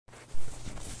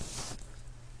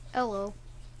Hello.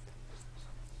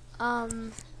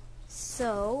 Um,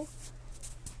 so,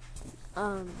 what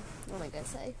am I gonna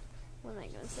say?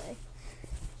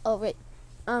 Oh, right.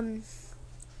 Um,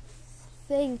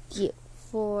 Thank you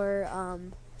for,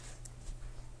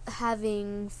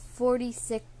 having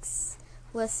 46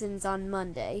 lessons on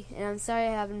Monday. And I'm sorry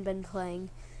I haven't been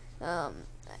playing. Um,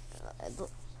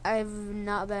 I've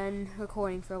not been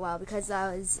recording for a while because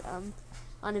I was,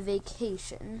 on a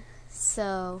vacation.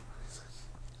 So,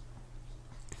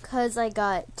 because I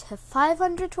got to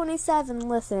 527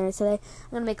 listeners today, I'm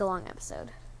going to make a long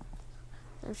episode.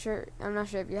 I'm not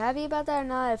sure if you're happy about that or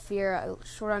not. If you're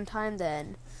short on time,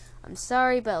 then I'm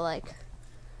sorry, but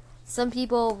some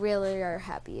people really are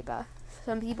happy about.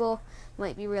 Some people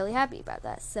might be really happy about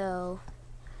that. So,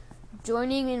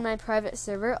 joining in my private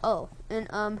server. Oh, and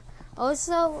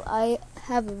also I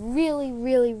have a really,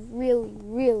 really, really,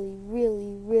 really,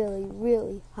 really, really,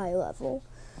 really high level.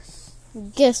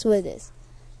 Guess what it is?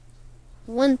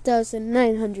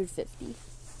 1,950.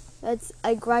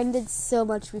 I grinded so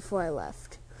much before I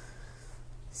left.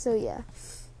 So yeah.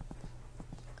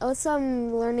 Also,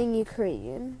 I'm learning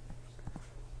Ukrainian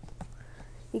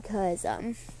because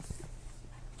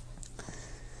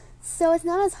so it's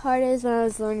not as hard as when I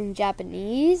was learning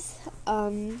Japanese.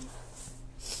 And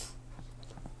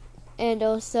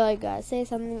also I gotta say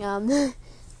something.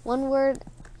 One word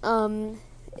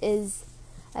is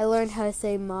I learned how to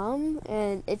say mom,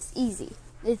 and it's easy.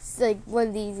 It's like one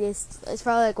of the easiest. It's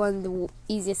probably like one of the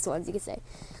easiest ones you could say,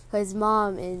 because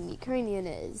mom in Ukrainian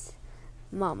is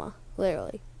mama,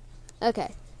 literally.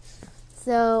 Okay,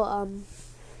 so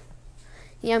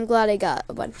yeah, I'm glad I got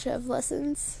a bunch of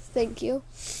lessons. Thank you.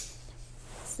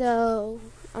 So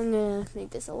I'm gonna make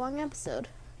this a long episode.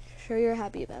 Sure, you're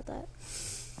happy about that.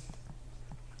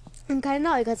 I'm kind of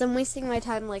not, because I'm wasting my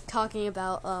time talking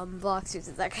about block suits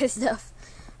and that kind of stuff.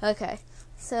 Okay,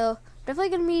 so definitely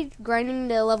gonna be grinding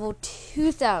to level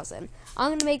 2,000.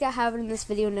 I'm gonna make that happen in this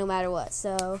video no matter what.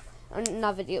 So,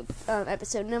 not video,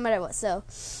 episode, no matter what. So,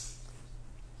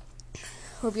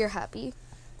 hope you're happy.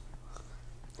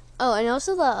 Oh, and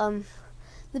also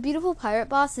the beautiful pirate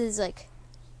boss is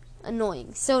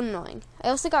annoying, so annoying. I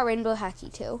also got Rainbow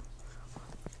Hacky too,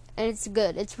 and it's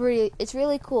good. It's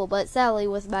really cool. But sadly,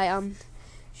 with my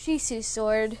Shisu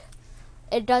sword,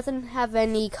 it doesn't have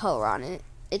any color on it.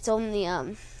 It's only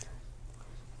a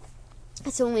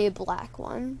black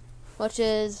one, which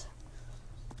is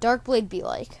Darkblade be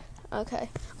like. Okay.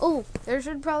 Oh, there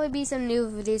should probably be some new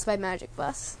videos by Magic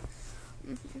Bus.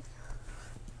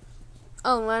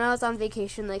 Oh, when I was on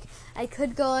vacation, I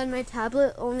could go on my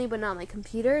tablet only, but not my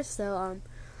computer. So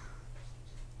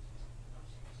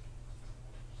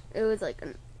it was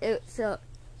so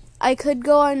I could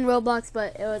go on Roblox,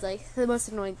 but it was the most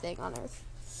annoying thing on earth.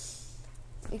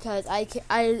 Because I'm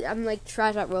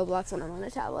trash at Roblox when I'm on a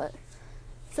tablet.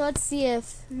 So let's see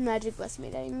if Magic Bus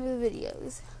made any new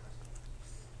videos.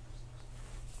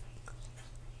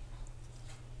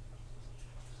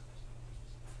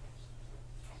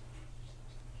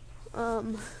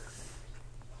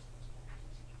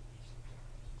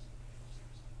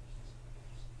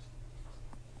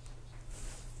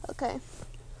 Okay.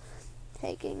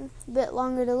 Taking a bit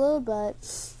longer to load, but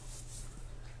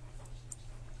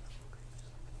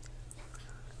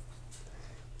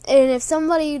and if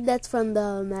somebody that's from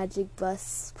the Magic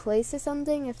Bus place or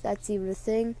something, if that's even a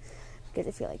thing, because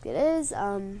I feel like it is,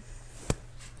 I'm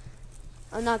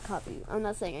not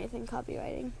saying anything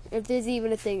copywriting. If there's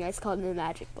even a thing that's called the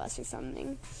Magic Bus or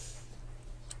something.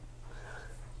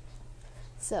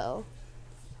 So,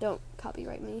 don't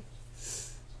copyright me.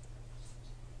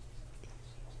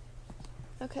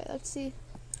 Okay, let's see.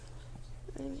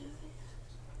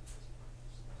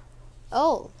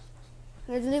 Oh,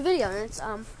 there's a new video, and it's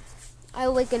I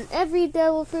awaken every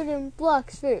devil fruit and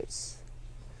blocks fruits.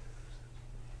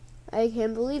 I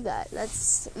can't believe that.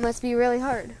 Must be really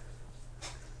hard.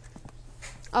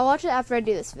 I'll watch it after I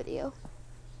do this video.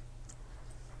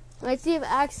 Let's see if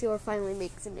Axior finally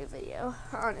makes a new video,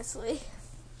 honestly.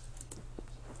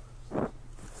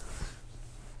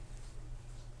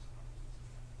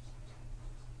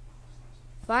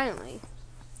 Finally.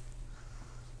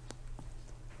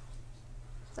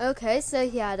 Okay, so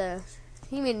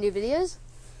he made new videos.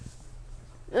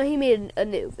 No, he made a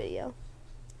new video.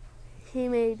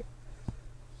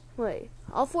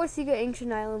 All 4 secret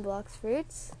ancient island blocks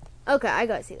fruits. Okay, I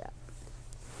gotta see that.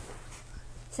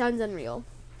 Sounds unreal.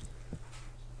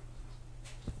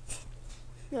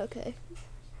 Okay.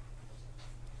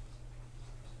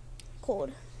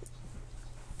 Cold.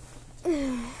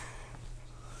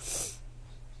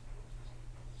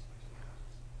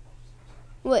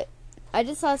 Wait, I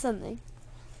just saw something.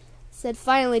 Said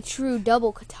finally true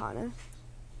double katana.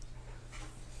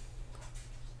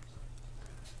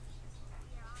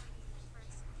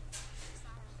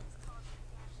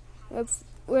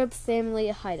 Rip family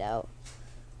hideout.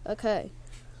 Okay.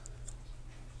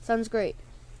 Sounds great.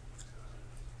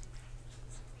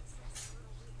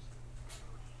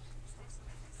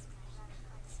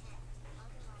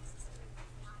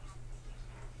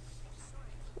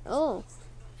 Oh.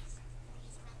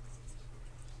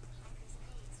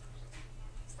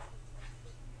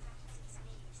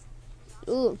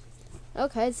 Ooh.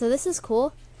 Okay, so this is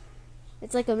cool.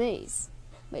 It's like a maze,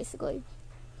 basically.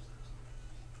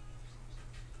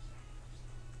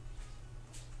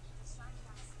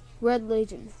 Red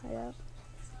Legion hideout.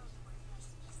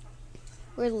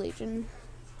 Red Legion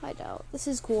hideout. This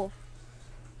is cool.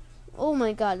 Oh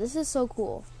my god, this is so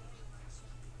cool.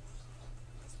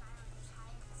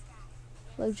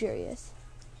 Luxurious.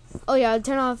 Oh yeah,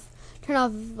 turn off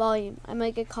volume. I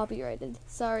might get copyrighted.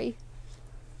 Sorry.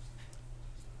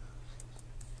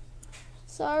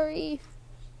 Sorry.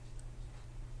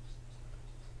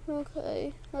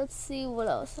 Okay, let's see what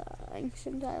else.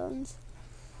 Ancient Islands.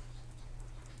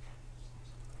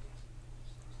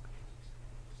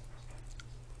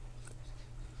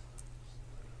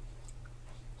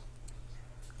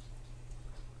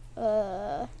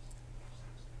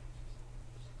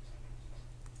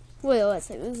 Wait, let's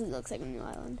see. This looks like a new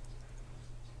island.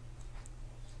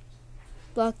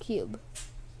 Block cube.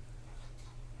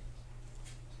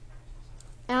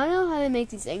 I don't know how to make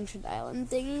these ancient island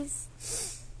thingies.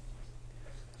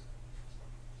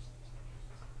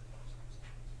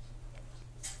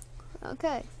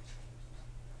 Okay.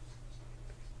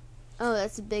 Oh,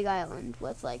 that's a big island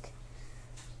with like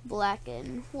black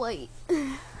and white.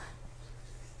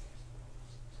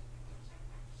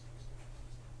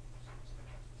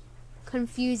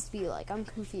 Confused be like, I'm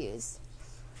confused.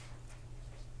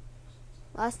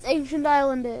 Last ancient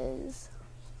island is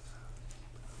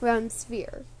round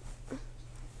sphere.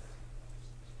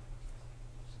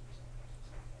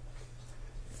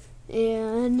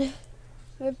 And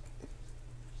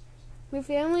my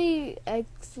family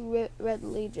X Red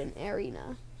Legion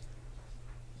arena.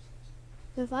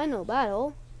 The final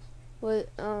battle was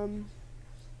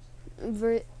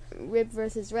Rip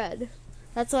versus Red.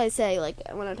 That's what I say, like,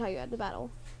 when I'm talking about the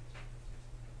battle.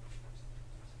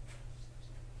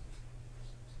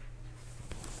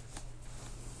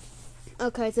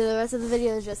 Okay, so the rest of the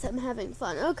video is just him having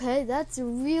fun. Okay, that's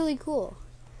really cool.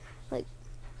 Like,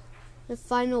 the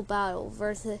final battle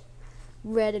versus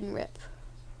Red and Rip.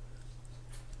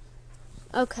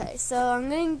 Okay, so I'm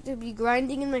going to be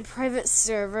grinding in my private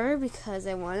server because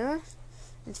I wanna.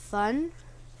 It's fun.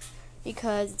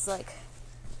 Because it's like,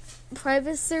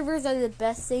 private servers are the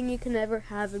best thing you can ever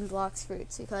have in Blox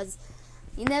Fruits because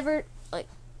you never, like,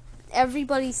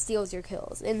 everybody steals your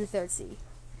kills in the third sea.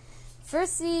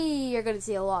 First sea, you're going to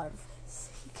see a lot of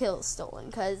kills stolen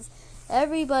because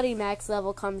everybody max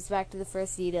level comes back to the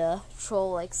first sea to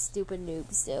troll like stupid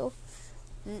noobs do.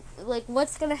 Like,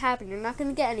 what's going to happen? You're not going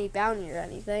to get any bounty or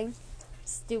anything.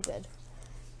 Stupid.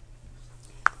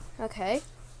 Okay.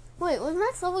 Wait, with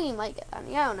max level you might get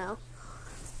bounty. I don't know.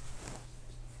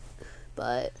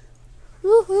 But,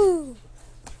 woohoo!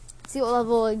 See what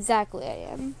level exactly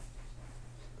I am.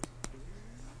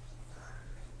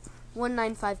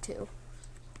 1952.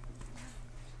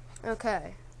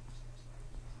 Okay.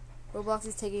 Roblox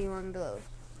is taking long to load.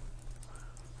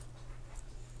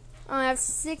 Oh, I have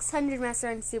 600 Master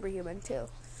and Superhuman too.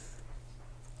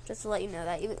 Just to let you know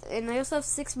that. And I also have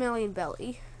 6 million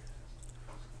belly.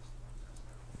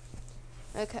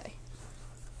 Okay.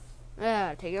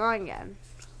 Take it on again.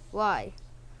 Why?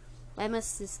 Why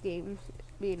must this game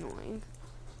be annoying?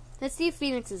 Let's see if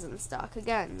Phoenix is in stock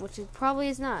again, which it probably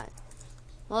is not.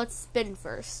 Well, let's spin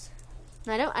first.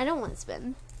 No, I don't want to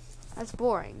spin. That's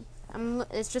boring.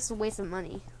 It's just a waste of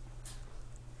money.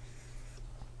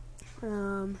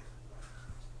 I'm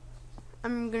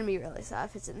gonna be really sad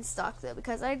if it's in stock though,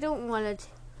 because I don't want it.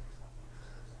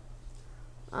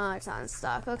 It's not in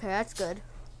stock. Okay, that's good.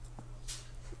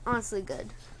 Honestly,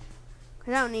 good.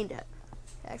 Cause I don't need it,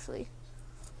 actually.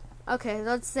 Okay,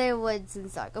 let's say what's in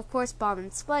stock. Of course, Bomb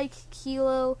and Spike,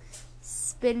 Kilo,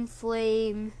 Spin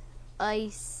Flame,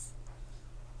 Ice,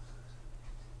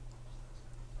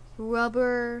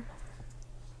 Rubber,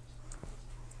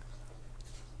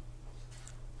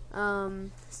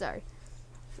 and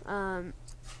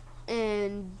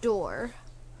Door.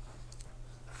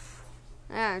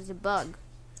 Ah, it's a bug.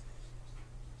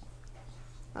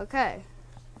 Okay.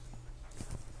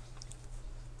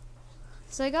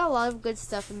 So I got a lot of good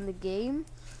stuff in the game.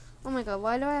 Oh my god,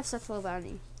 why do I have such low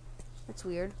bounty? That's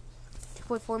weird.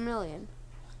 6.4 million.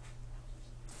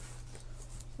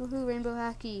 Woohoo, Rainbow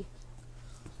Hacky.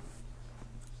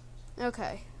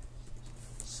 Okay.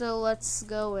 So let's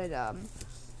go and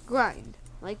grind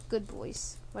like good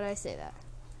boys. Why did I say that?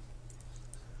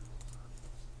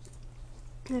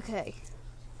 Okay.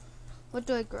 What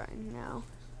do I grind now?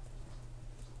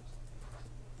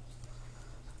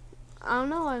 I don't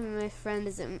know why my friend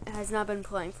has not been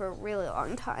playing for a really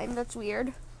long time. That's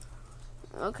weird.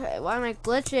 Okay, why am I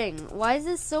glitching? Why is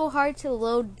this so hard to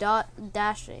load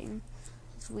dashing?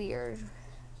 It's weird.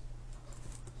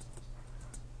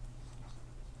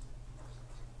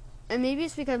 And maybe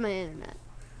it's because of my internet.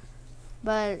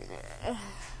 But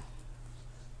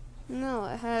no,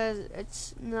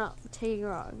 it's not taking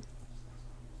wrong.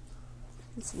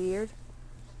 It's weird.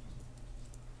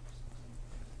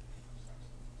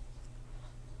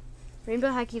 Rainbow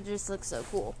Hacky just looks so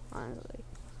cool, honestly.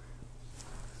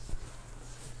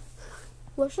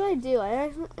 What should I do?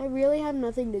 I really have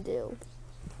nothing to do.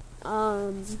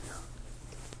 Yeah,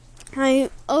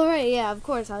 of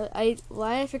course. Why did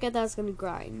I forget that I was gonna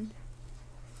grind?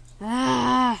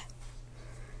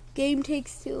 Game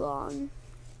takes too long.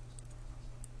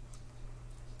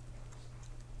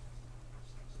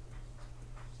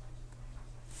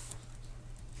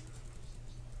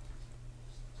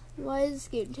 Why does this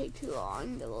game take too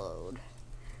long to load?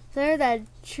 So there's that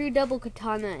true double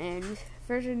katana and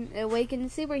version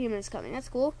awakened superhuman is coming. That's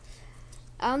cool.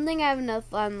 I don't think I have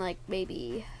enough on like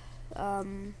maybe what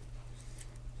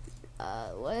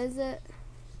is it?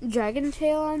 Dragon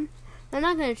Tail on? I'm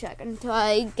not gonna check until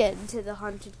I get into the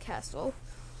haunted castle.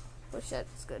 Which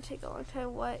that's gonna take a long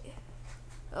time. What?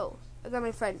 Oh, I got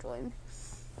my friend joined.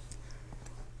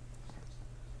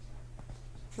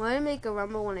 Why did I make a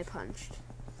rumble when I punched?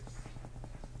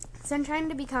 So I'm trying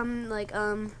to become like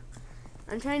I'm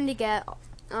trying to get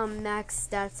max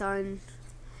stats on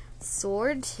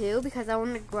sword too because I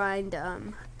want to grind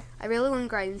I really want to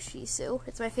grind Shisu.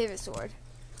 It's my favorite sword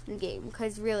in the game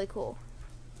because it's really cool.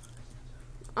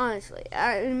 Honestly,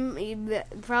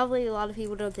 probably a lot of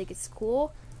people don't think it's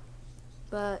cool,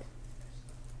 but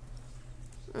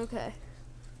okay.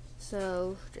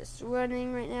 So just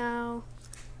running right now.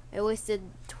 I wasted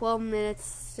 12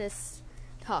 minutes just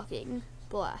talking.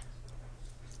 Blah.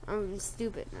 I'm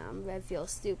stupid now. I feel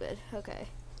stupid. Okay.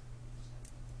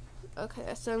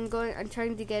 Okay, so I'm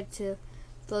trying to get to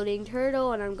Floating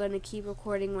Turtle, and I'm going to keep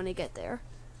recording when I get there.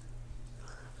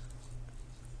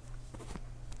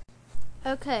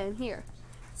 Okay, I'm here.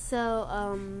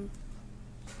 So,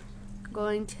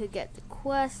 going to get the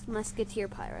quest, Musketeer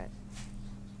Pirate.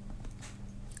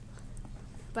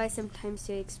 Buy some times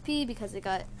 2 XP because I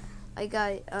got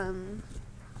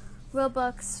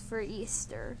Robux for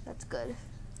Easter. That's good.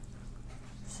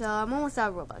 So I'm almost out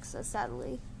of Robux, so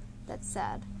sadly. That's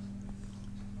sad.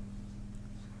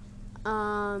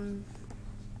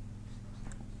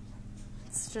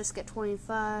 Let's just get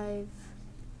 25.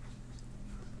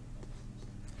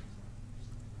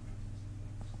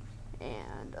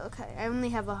 And okay, I only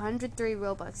have 103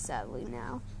 Robux sadly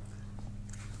now.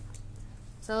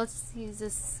 So let's use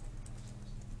this.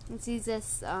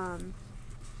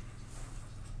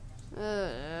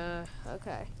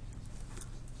 Okay.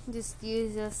 Just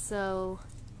use this so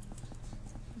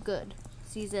good.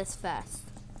 Let's use this fast.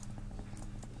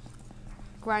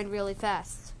 Grind really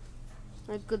fast.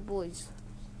 Like good boys.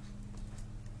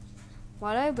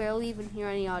 Why do I barely even hear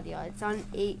any audio? It's on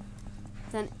 8%.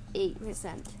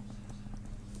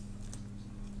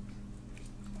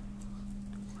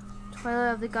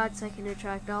 Twilight of the Gods, so I can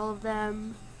attract all of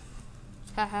them.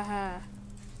 Ha ha ha.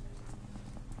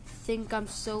 Think I'm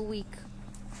so weak.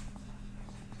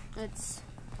 Let's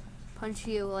punch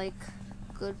you like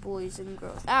good boys and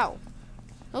girls. Ow!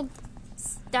 Don't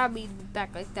stab me in the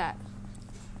back like that.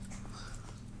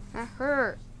 That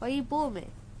hurt. Why are you bullying me?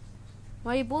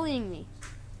 Why are you bullying me?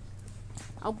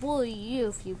 I'll bully you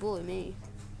if you bully me.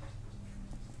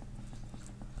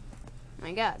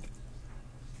 My God.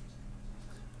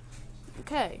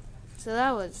 Okay, so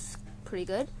that was pretty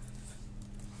good.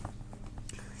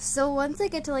 So once I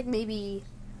get to like maybe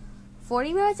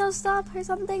 40 minutes, I'll stop or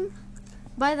something.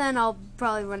 By then, I'll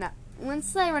probably run out.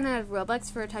 Once I run out of Robux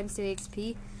for times 2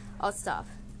 XP, I'll stop.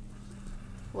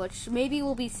 Which maybe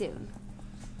will be soon.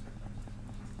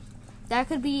 That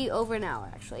could be over an hour,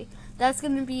 actually. That's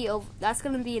gonna be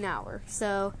an hour.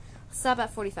 So I'll stop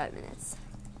at 45 minutes.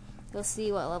 You'll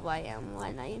see what level I am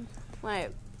when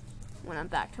I'm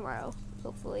back tomorrow,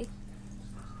 hopefully.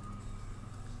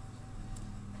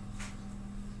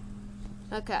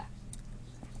 Okay.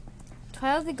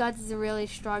 Twilight of the Gods is a really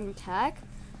strong attack.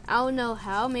 I don't know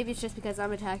how. Maybe it's just because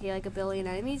I'm attacking like a billion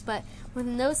enemies. But with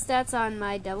no stats on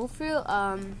my Devil Fruit,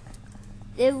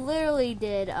 it literally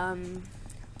did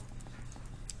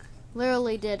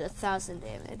 1,000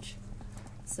 damage.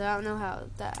 So I don't know how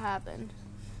that happened.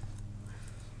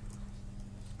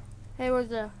 Hey, where'd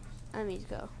the enemies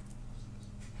go?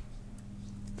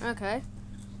 Okay.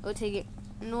 It'll take it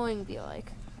annoying be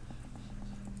like.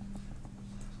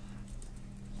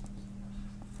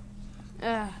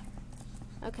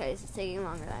 Okay, this is taking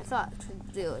longer than I thought to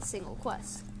do a single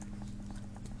quest.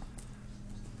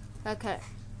 Okay.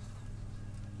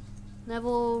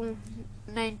 Level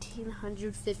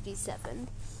 1957.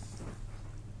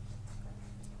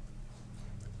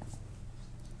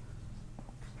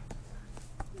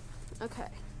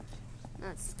 Okay.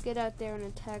 Let's get out there and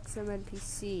attack some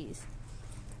NPCs.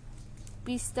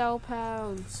 Beastyle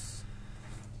Pounce.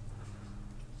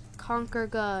 Conquer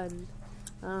Gun.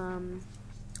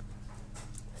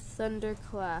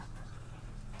 Thunderclap.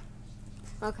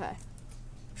 Okay.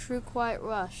 True Quiet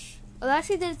Rush. Well, it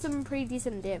actually did some pretty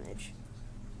decent damage.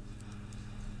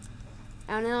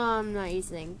 I know I'm not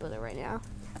using bullet right now.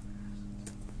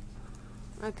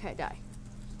 Okay, die.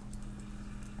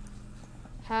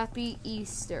 Happy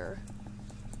Easter.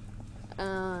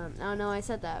 I don't know why I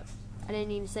said that. I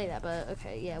didn't even say that, but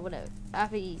okay, yeah, whatever.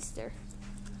 Happy Easter.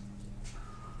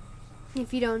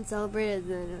 If you don't celebrate it,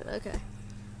 then okay.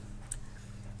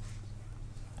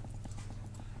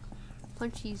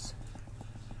 Punchies.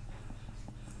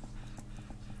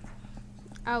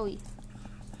 Owie.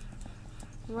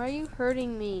 Why are you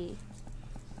hurting me?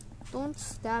 Don't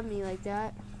stab me like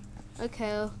that.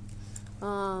 Okay,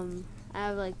 I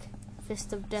have like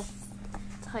Fist of Death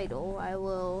title. I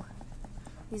will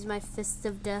use my Fist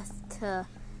of Death to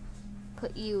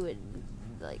put you in,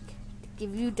 like,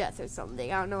 give you death or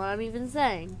something. I don't know what I'm even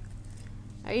saying.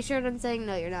 Are you sure what I'm saying?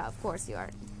 No, you're not. Of course you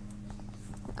aren't.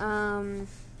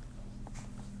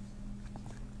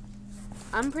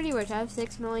 I'm pretty rich. I have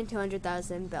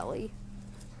 6,200,000 belly.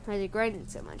 I did grinding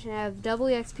so much, and I have double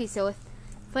EXP. So with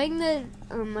fighting the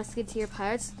Musketeer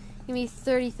Pirates, give me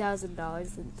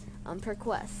 $30,000 per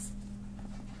quest.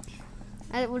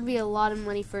 That would be a lot of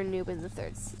money for a noob in the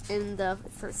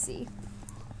first sea.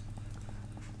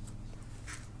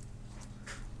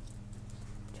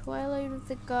 Twilight of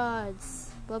the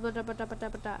Gods. Blah blah blah blah blah blah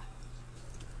blah.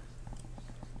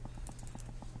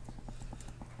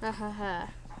 Ha ha ha.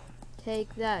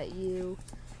 Take that, you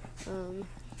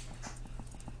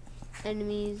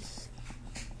enemies.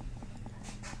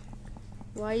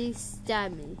 Why you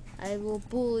stab me? I will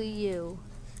bully you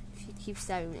if you keep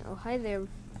stabbing me. Oh, hi there,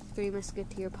 Three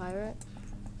Musketeer Pirate.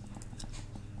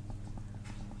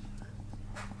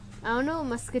 I don't know what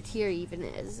Musketeer even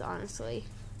is, honestly.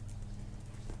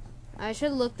 I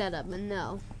should look that up, but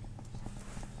no.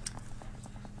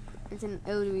 It's an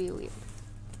OW weird.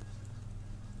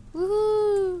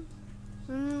 Woohoo!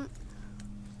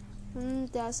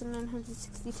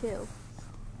 1962.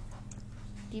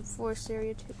 Deep Forest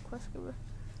Stereotype quest giver.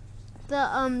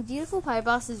 The beautiful pie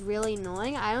boss is really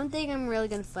annoying. I don't think I'm really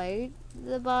gonna fight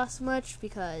the boss much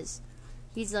because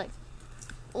he's like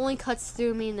only cuts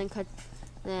through me and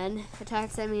then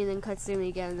attacks at me and then cuts through me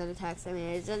again and then attacks at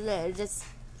me. It's just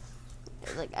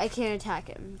like I can't attack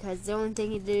him because the only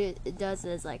thing he does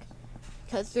is like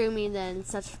cut through me and then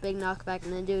such a big knockback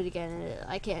and then do it again. And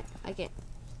I can't.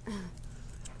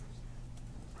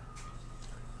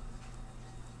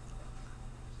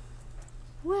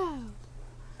 Wow.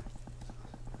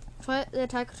 The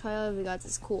attack of Twilight of the Gods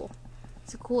is cool.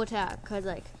 It's a cool attack because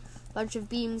like a bunch of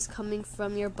beams coming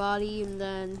from your body and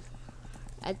then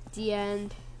at the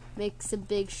end makes a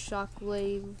big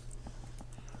shockwave.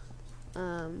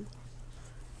 And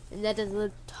that does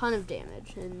a ton of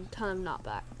damage and a ton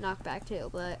of knockback too,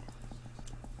 but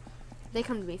they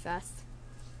come to me fast.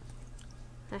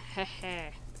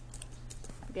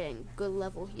 Getting good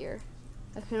level here.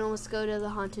 I can almost go to the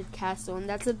haunted castle, and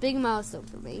that's a big milestone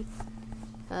for me.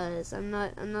 Because I'm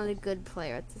not a good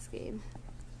player at this game.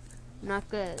 I'm not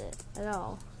good at it at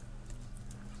all.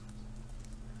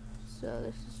 So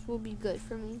this will be good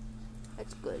for me.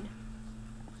 That's good.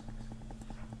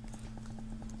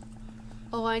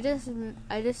 Oh, I just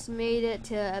made it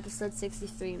to episode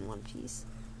 63 in One Piece.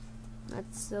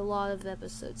 That's a lot of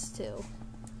episodes too.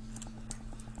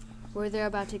 Where they're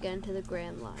about to get into the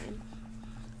Grand Line.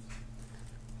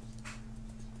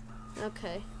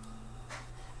 Okay.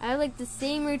 I have like the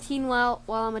same routine while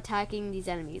I'm attacking these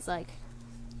enemies. Like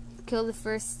kill the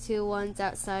first two ones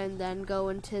outside and then go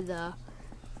into the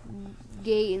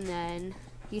gate and then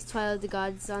use Twilight of the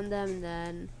Gods on them and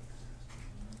then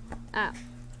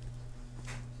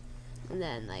and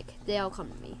then like they all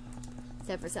come to me.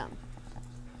 Except for some.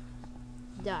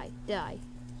 Die.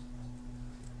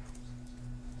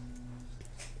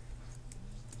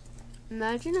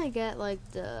 Imagine I get like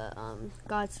the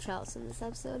God's chalice in this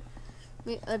episode.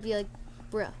 I'd be like,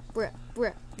 bruh, bruh,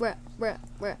 bruh, bruh, bruh,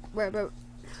 bruh, bruh, bruh,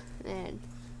 and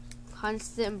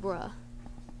constant bruh.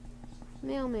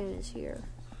 Mailman is here.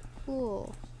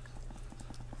 Cool.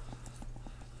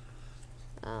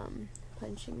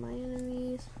 Punching my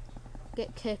enemies.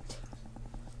 Get kicked.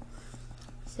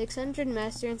 600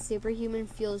 master and superhuman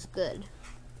feels good.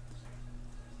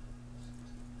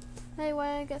 Hey,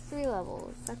 why did I get 3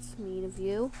 levels? That's mean of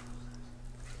you.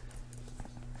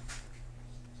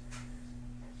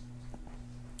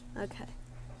 Okay.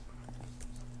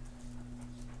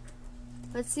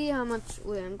 Let's see how much.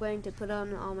 I'm going to put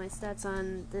on all my stats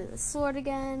on the sword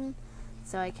again,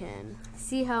 so I can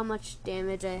see how much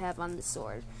damage I have on the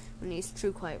sword when I use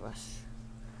True Quiet Rush.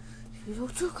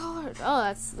 True Quiet. Oh,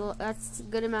 that's a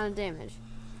good amount of damage.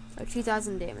 Like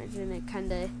 2,000 damage, and it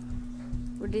kind of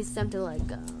reduced them to like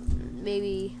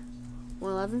maybe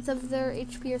 1/11th of their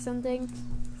HP or something.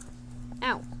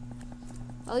 Ow!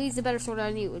 I'll use a better sword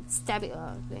on you and stab it.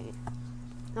 Oh, dang it!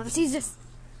 Now just use this.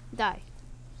 Die.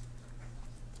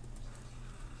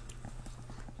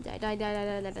 Die.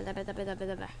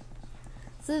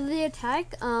 So the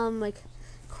attack, like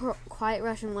Quiet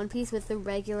Rush in One Piece with the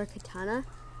regular katana,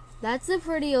 that's a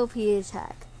pretty OP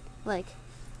attack. Like,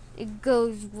 it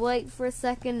goes white for a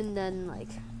second and then like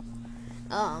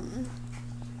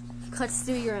cuts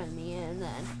through your enemy, and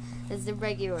then there's the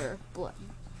regular blood,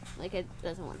 like it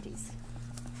does in One Piece.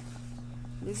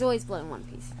 There's always blood in One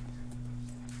Piece.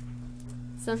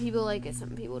 Some people like it, some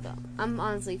people don't. I'm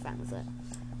honestly fine with it.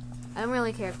 I don't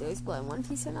really care if there's blood in One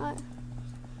Piece or not.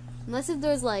 Unless if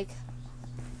there's like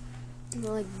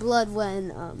blood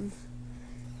when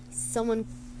someone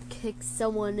kicks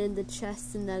someone in the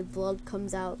chest and that blood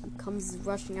comes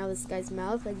rushing out of this guy's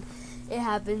mouth. Like it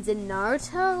happens in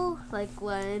Naruto, like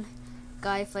when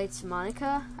Guy fights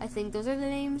Monica. I think those are the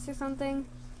names or something.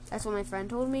 That's what my friend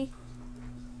told me.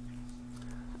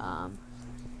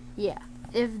 Yeah.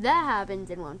 If that happens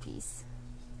in One Piece,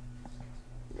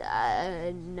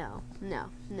 no.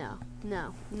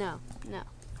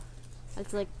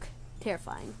 That's like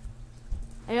terrifying.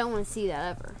 I don't want to see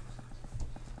that ever.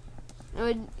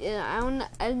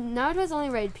 Naruto's only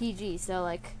rated PG, so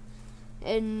like,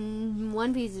 and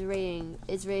One Piece's rating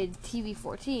is rated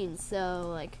TV-14, so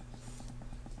like,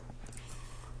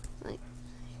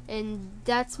 and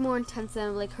that's more intense than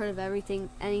I've like heard of anything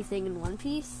in One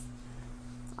Piece.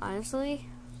 Honestly,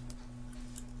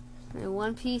 in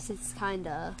One Piece, it's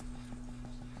kinda,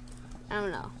 I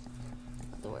don't know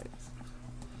what the word is.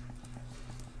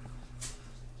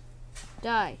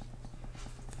 Die.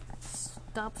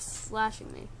 Stop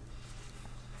slashing me.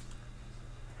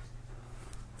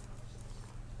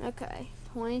 Okay,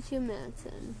 22 minutes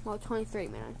in. Well, 23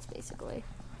 minutes, basically.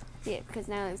 Yeah, because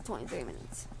now it's 23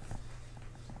 minutes.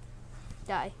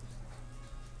 Die.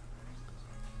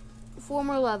 4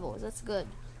 more levels, that's good.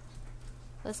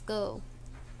 Let's go.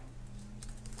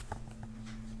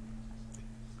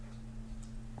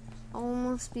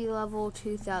 Almost be level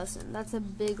 2,000. That's a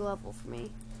big level for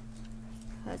me.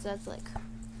 Because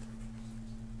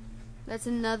that's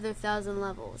another 1,000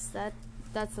 levels.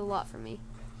 That's a lot for me.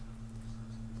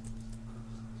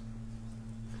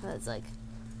 Because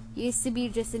used to be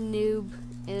just a noob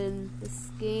in this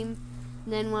game.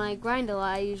 And then when I grind a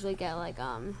lot, I usually get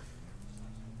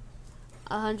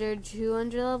 100,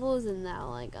 200 levels, and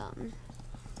now I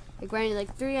grinded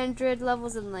 300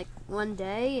 levels in one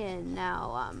day, and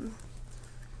now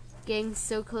getting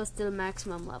so close to the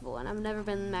maximum level, and I've never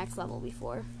been max level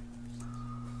before.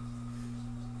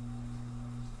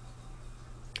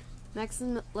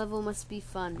 Maximum level must be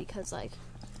fun because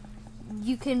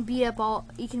you can beat up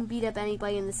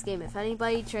anybody in this game. If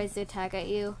anybody tries to attack at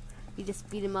you, you just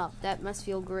beat them up. That must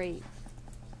feel great.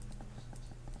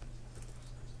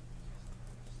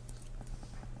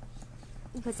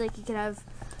 Because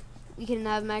you can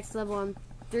have max level on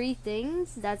 3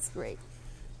 things. That's great.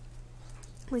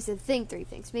 At least I think 3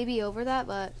 things. Maybe over that,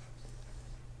 but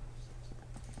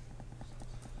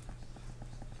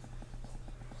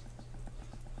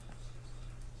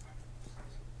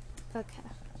okay.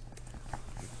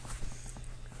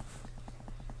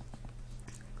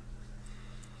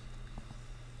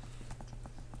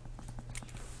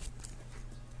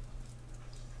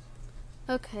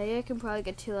 Okay, I can probably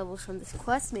get 2 levels from this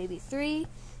quest, maybe 3,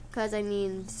 because I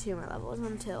need 2 more levels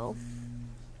until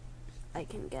I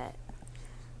can get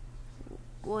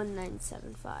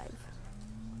 1975.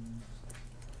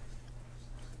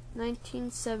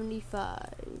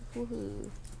 1975. Woohoo.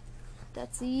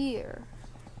 That's a year.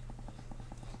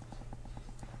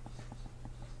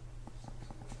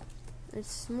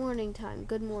 It's morning time.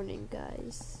 Good morning,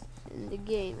 guys. in the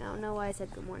game. I don't know why I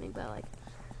said good morning, but like,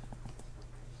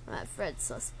 I'm at Fred's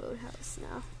Sus Boathouse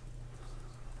now.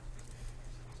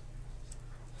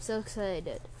 So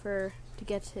excited to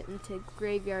get into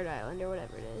Graveyard Island or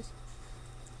whatever it is.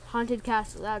 Haunted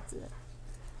Castle, that's it.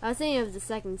 I was thinking of the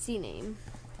second sea name.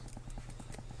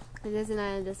 And there's an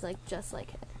island just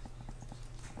like it.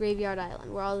 Graveyard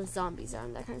Island, where all the zombies are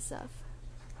and that kind of stuff.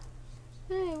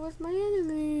 Hey, where's my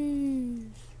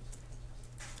enemies?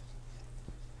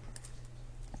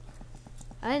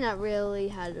 I not really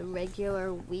had a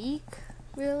regular week,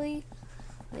 really.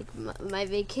 Like my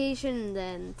vacation, and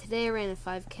then today I ran a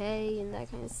 5K and that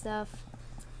kind of stuff.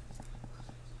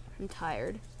 I'm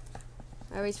tired.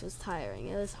 My race was tiring.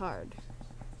 It was hard.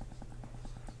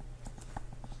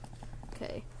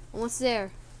 Okay, almost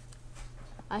there.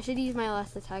 I should use my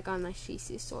last attack on my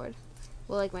Shisu sword.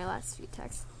 Well, like my last few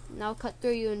attacks. Now I'll cut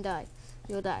through you and die.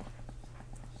 You'll die.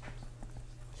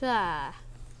 Ah,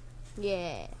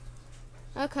 yeah.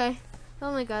 Okay.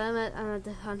 Oh my god, I'm at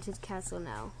the haunted castle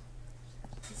now.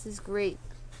 This is great.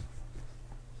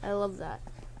 I love that.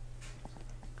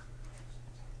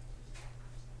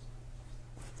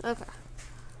 Okay.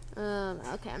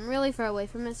 Okay, I'm really far away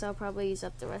from it, so I'll probably use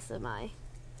up the rest of my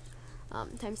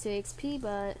times 2 XP,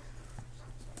 but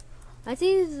I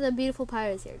think this is a beautiful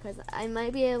pirates here because I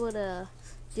might be able to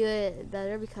do it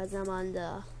better because I'm on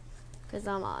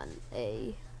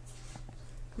a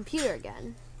computer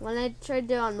again. When I tried to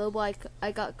do it on mobile,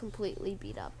 I got completely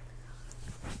beat up.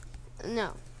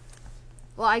 No.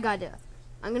 Well, I gotta do it.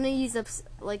 I'm gonna use up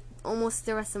like almost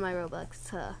the rest of my Robux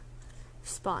to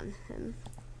spawn him.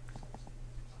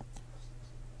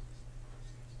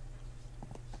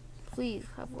 Please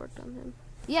have worked on him.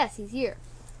 Yes, he's here.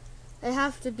 I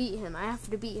have to beat him. I have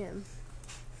to beat him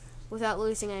without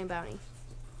losing any bounty.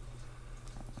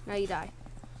 Now you die.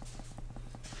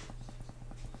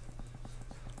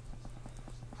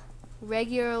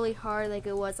 Regularly hard like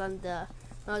it was on the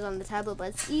when I was on the tablet, but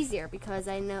it's easier because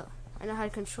I know how to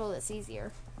control this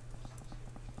easier.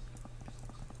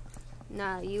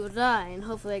 Now you will die, and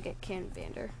hopefully I get Cannon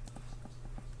Vander.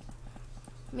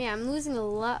 Man, I'm losing a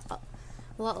lot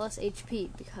less HP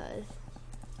because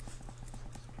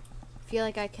I feel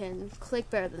like I can click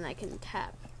better than I can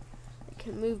tap. I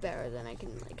can move better than I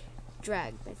can like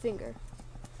drag my finger.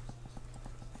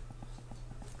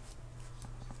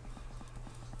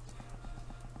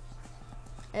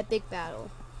 Epic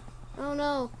battle. Oh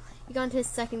no, he got into his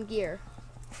second gear.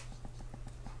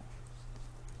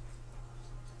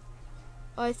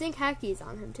 Oh, I think Hacky's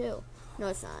on him too. No,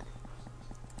 it's not.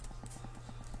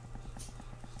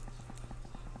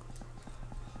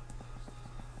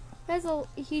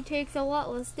 He takes a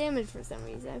lot less damage for some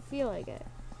reason. I feel like it.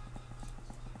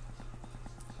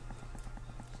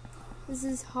 This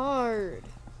is hard.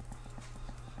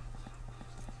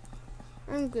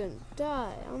 I'm gonna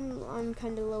die. I'm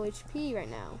kind of low HP right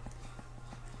now,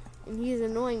 and he's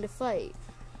annoying to fight.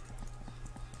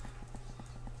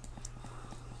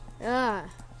 Ah,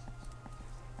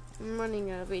 I'm running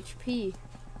out of HP,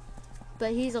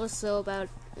 but he's also about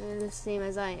the same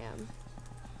as I am.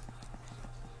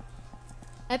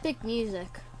 Epic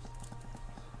music.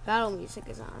 Battle music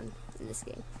is on in this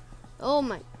game. Oh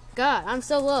my god, I'm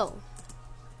so low.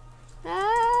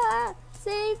 Ah,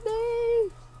 save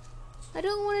me! I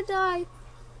don't want to die.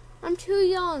 I'm too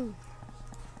young.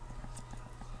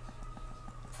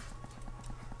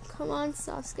 Come on,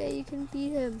 Sasuke, you can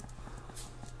beat him.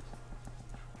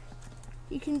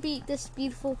 You can beat this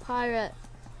beautiful pirate.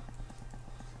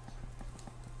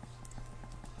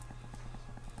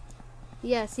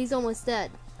 Yes, he's almost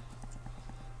dead.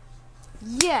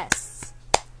 Yes!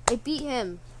 I beat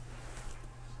him.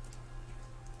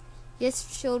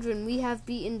 Yes, children, we have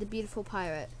beaten the beautiful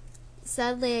pirate.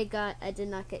 Sadly, I did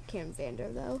not get Cannon Vander,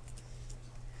 though.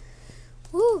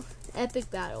 Woo! Epic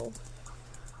battle.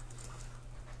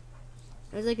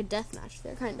 There's like a death match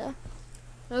there, kinda.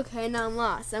 Okay, now I'm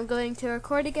lost. I'm going to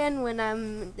record again when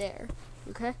I'm there.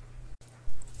 Okay?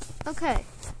 Okay,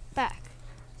 back.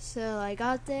 So I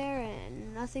got there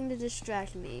and nothing to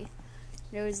distract me.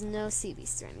 There was no sea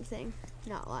beasts or anything.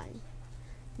 Not lying.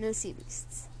 No sea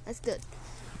beasts. That's good.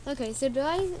 Okay, so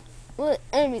what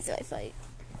enemies do I fight?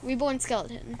 Reborn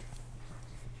Skeleton.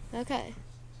 Okay.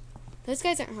 Those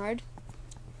guys aren't hard.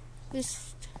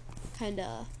 Just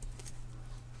kinda.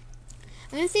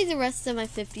 I'm gonna save the rest of my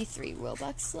 53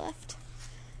 Robux left.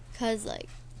 Cause like,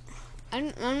 I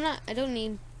don't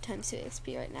need times 2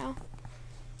 XP right now.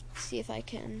 See if I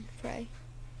can pray.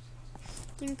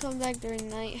 You can come back during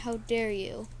night. How dare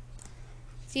you?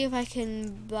 See if I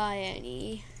can buy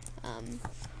any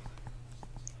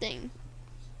thing.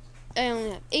 I only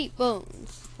have 8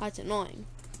 bones. That's annoying.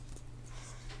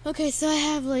 Okay, so I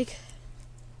have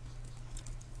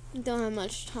don't have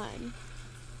much time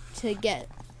to get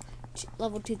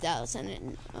level 2000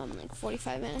 in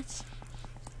 45 minutes.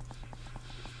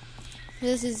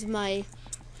 This is my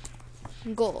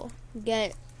goal.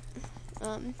 Get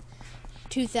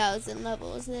 2000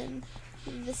 levels in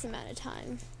this amount of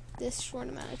time. This short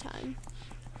amount of time.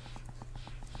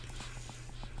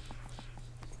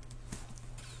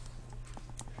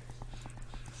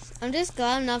 I'm just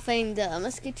glad I'm not fighting the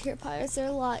Musketeer Pirates. They're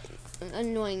a lot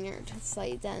annoyinger to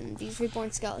fight than these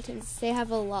Reborn Skeletons. They have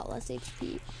a lot less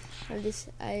HP. I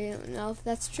don't know if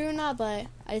that's true or not, but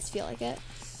I just feel like it.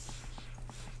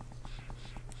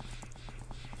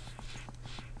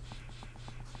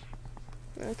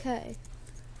 Okay.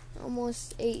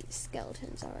 Almost 8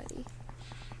 skeletons already.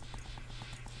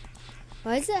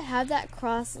 Why does it have that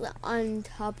cross on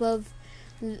top of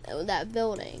that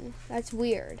building? That's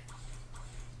weird.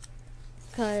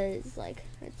 Cause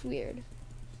it's weird.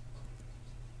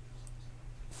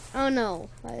 Oh no,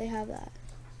 why do they have that?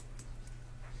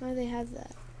 Why do they have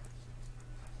that?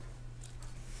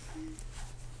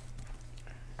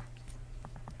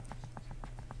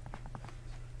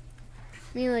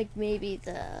 I mean, maybe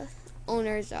the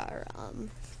owners are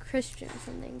Christian or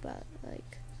something, but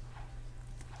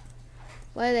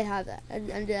why do they have that?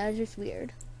 And that's just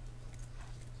weird.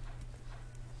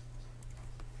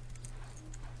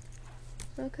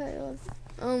 Okay,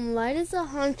 why does the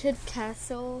Haunted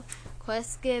Castle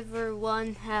Quest Giver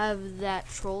 1 have that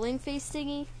trolling face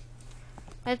thingy?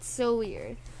 That's so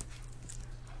weird.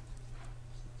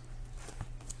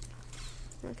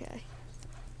 Okay.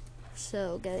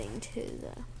 So, getting to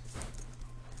the...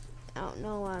 I don't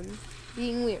know, I'm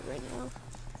being weird right now.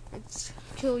 Let's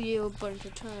kill you a bunch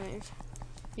of times.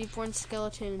 Reborn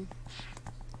Skeleton.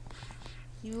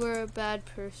 You are a bad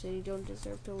person. You don't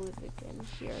deserve to live again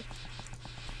here.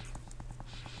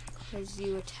 Because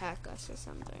you attack us or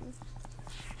something.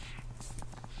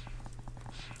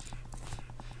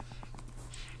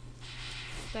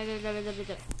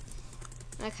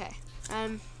 Okay.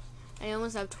 I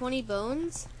almost have 20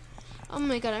 bones. Oh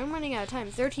my god, I'm running out of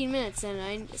time. 13 minutes and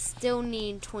I still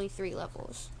need 23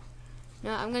 levels.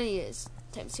 No, I'm gonna use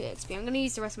times 2 XP. I'm gonna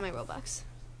use the rest of my Robux.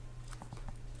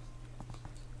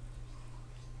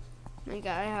 My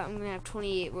god, I'm gonna have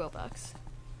 28 Robux.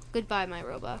 Goodbye, my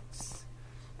Robux.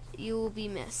 You will be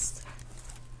missed.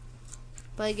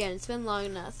 But again, it's been long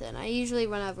enough, and I usually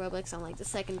run out of Robux on the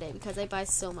second day because I buy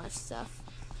so much stuff.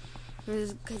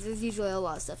 Because there's usually a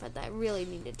lot of stuff that I really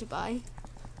needed to buy.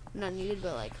 Not needed,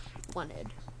 but wanted.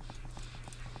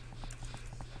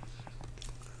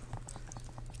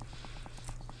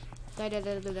 Die.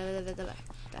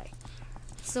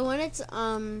 So when it's what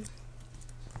am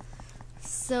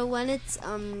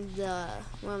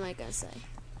I gonna say?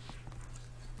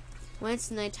 When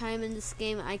it's nighttime in this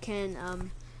game, I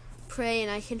can pray and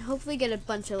I can hopefully get a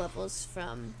bunch of levels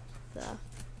from the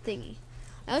thingy.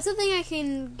 I also think I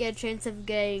can get a chance of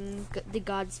getting the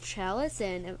God's Chalice,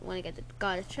 and when I get the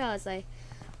God's Chalice, I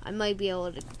might be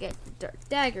able to get the Dark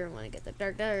Dagger, and when I get the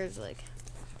Dark Dagger, it's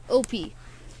OP.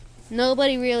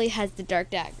 Nobody really has the Dark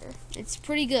Dagger. It's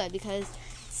pretty good because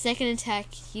second attack,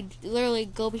 you literally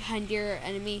go behind your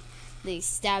enemy, and you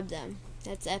stab them.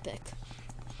 That's epic.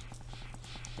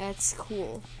 That's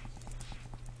cool.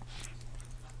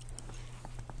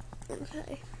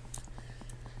 Okay.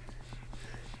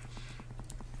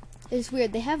 It's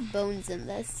weird. They have bones in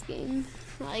this game,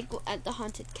 at the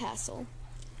Haunted Castle.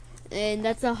 And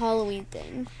that's a Halloween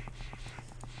thing.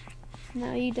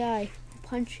 Now you die. I'll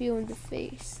punch you in the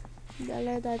face. Da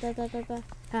da da da da da da.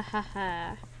 Ha ha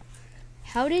ha.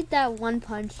 How did that one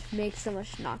punch make so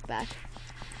much knockback?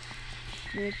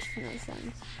 Makes no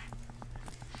sense.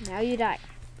 Now you die.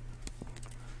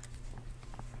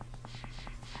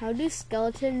 How do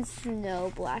skeletons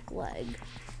know black leg?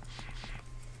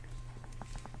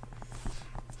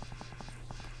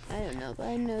 I don't know, but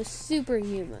I know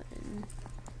superhuman.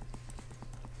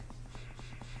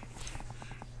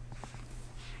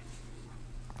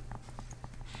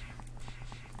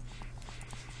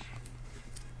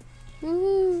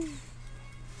 Woo!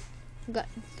 Got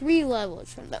 3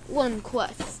 levels from that one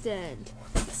quest, and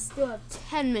still have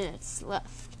 10 minutes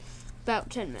left. About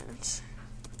 10 minutes.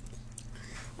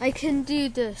 I can do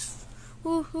this.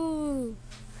 Woohoo!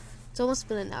 It's almost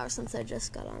been an hour since I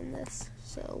just got on this,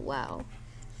 so wow.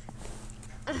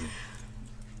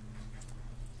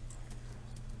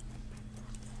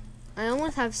 I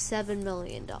almost have $7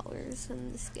 million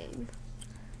in this game.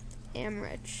 Am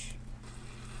rich.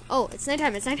 Oh, it's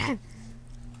nighttime, it's nighttime.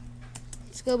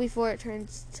 Let's go before it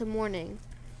turns to morning.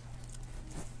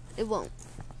 It won't.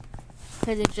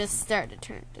 Because it just started to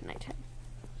turn to nighttime.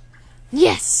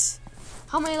 Yes!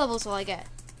 How many levels will I get?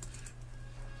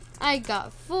 I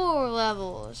got 4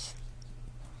 levels.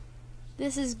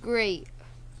 This is great.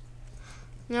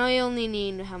 Now I only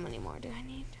need, how many more do I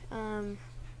need?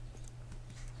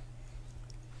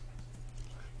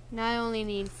 Now I only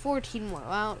need 14 more.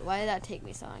 Why did that take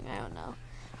me so long? I don't know.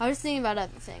 I was thinking about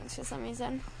other things for some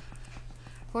reason.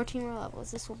 14 more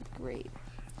levels. This will be great.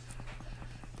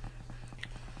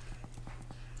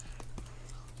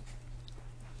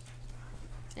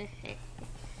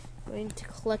 Going to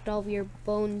collect all of your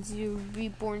bones, you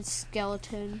reborn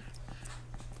skeleton.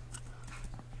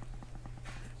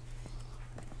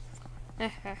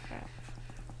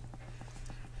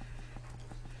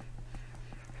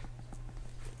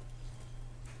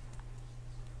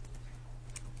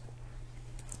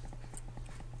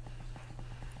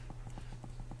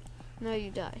 No,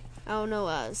 you die. I don't know.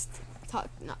 I was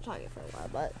not talking for a while,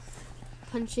 but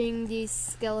punching these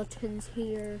skeletons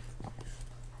here.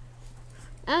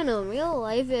 I don't know. In real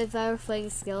life, if I were fighting a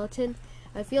skeleton,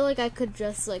 I feel like I could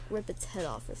just like rip its head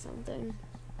off or something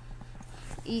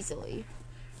easily.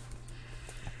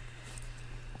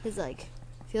 Cause like,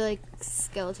 I feel like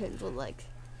skeletons would like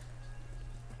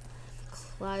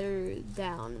clatter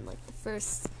down in like the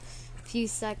first few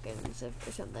seconds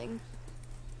or something.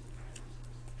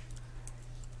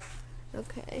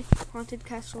 Okay, Haunted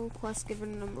Castle quest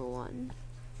given number 1.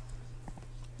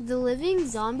 The living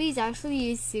zombies actually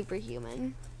use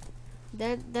superhuman.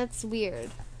 That's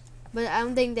weird, but I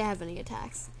don't think they have any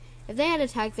attacks. If they had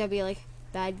attacks, that'd be like,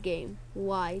 bad game.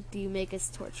 Why do you make us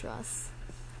torture us?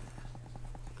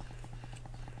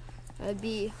 That'd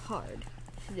be hard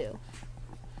to do.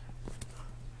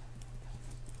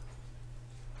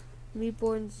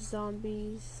 Reborn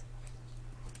zombies.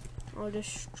 I'll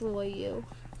destroy you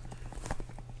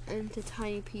into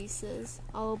tiny pieces.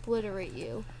 I'll obliterate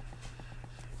you.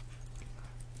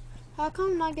 How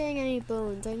come I'm not getting any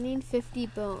bones? I need 50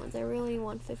 bones. I really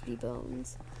want 50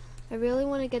 bones. I really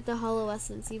want to get the hollow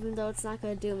essence, even though it's not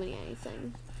going to do me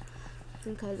anything.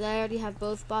 Because I already have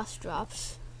both boss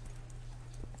drops.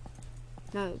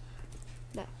 No.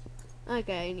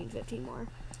 Okay, I need 15 more.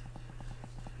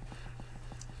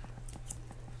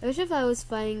 I wish if I was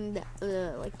fighting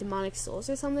like demonic souls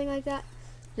or something like that,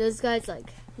 those guys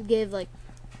like give like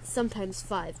sometimes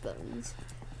 5 bones.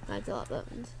 That's a lot of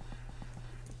bones.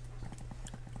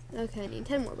 Okay, I need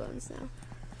 10 more bones now.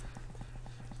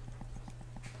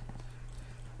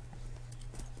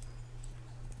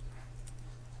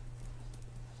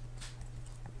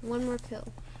 One more kill.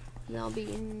 And I'll be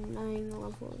in 9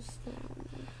 levels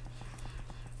down.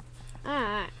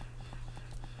 Ah.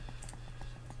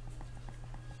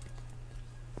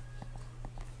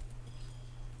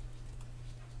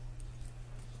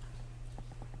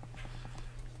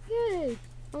 Yay!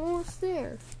 Almost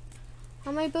there.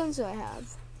 How many bones do I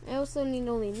have? I also need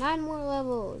only 9 more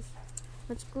levels.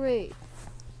 That's great.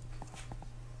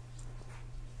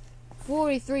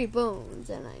 43 bones,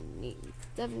 and I need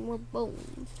 7 more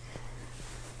bones.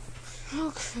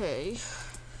 Okay.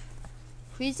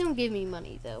 Please don't give me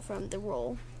money, though, from the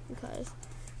roll, because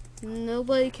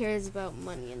nobody cares about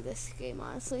money in this game,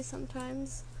 honestly,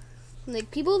 sometimes. Like,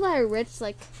 people that are rich,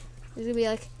 like, they're gonna be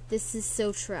like, this is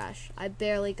so trash. I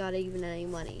barely got even any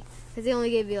money. Because they only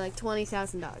gave you like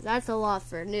 $20,000. That's a lot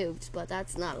for noobs, but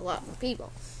that's not a lot for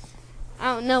people.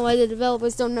 I don't know why the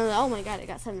developers don't know that. Oh my god, I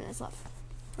got 7 minutes left.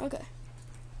 Okay.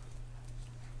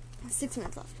 6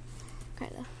 minutes left.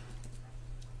 Kinda.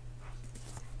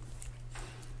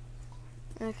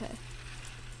 Okay.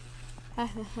 Ha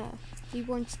ha ha.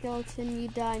 Reborn skeleton, you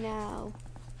die now.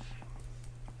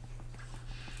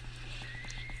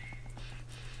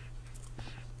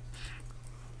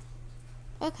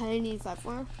 Okay, I need 5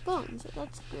 more bones.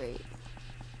 That's great.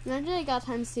 Imagine I got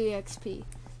times 2 XP.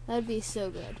 That would be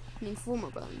so good. I need 4 more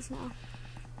bones now.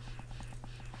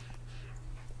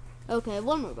 Okay,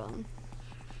 1 more bone.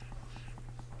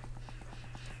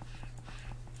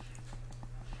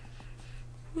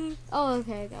 Oh,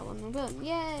 okay, I got 1 more bone.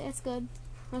 Yay, that's good.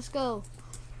 Let's go.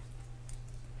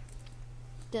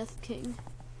 Death King.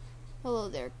 Hello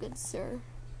there, good sir.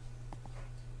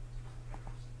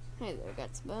 Hey there,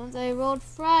 got some bones. I rolled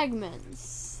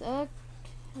fragments.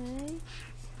 Okay.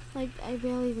 Like, I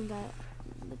barely even got...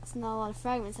 That's not a lot of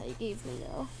fragments that you gave me,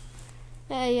 though.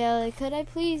 Yeah, like, could I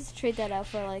please trade that out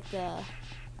for, like, the...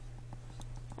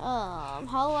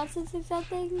 Hollow Essence or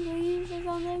something, please, or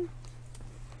something?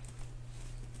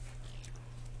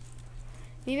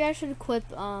 Maybe I should equip,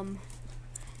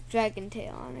 Dragon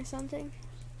Tail on or something.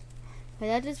 But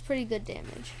that does pretty good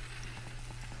damage.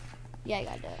 Yeah, I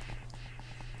gotta do it.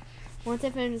 Once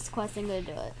I finish this quest, I'm gonna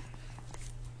do it.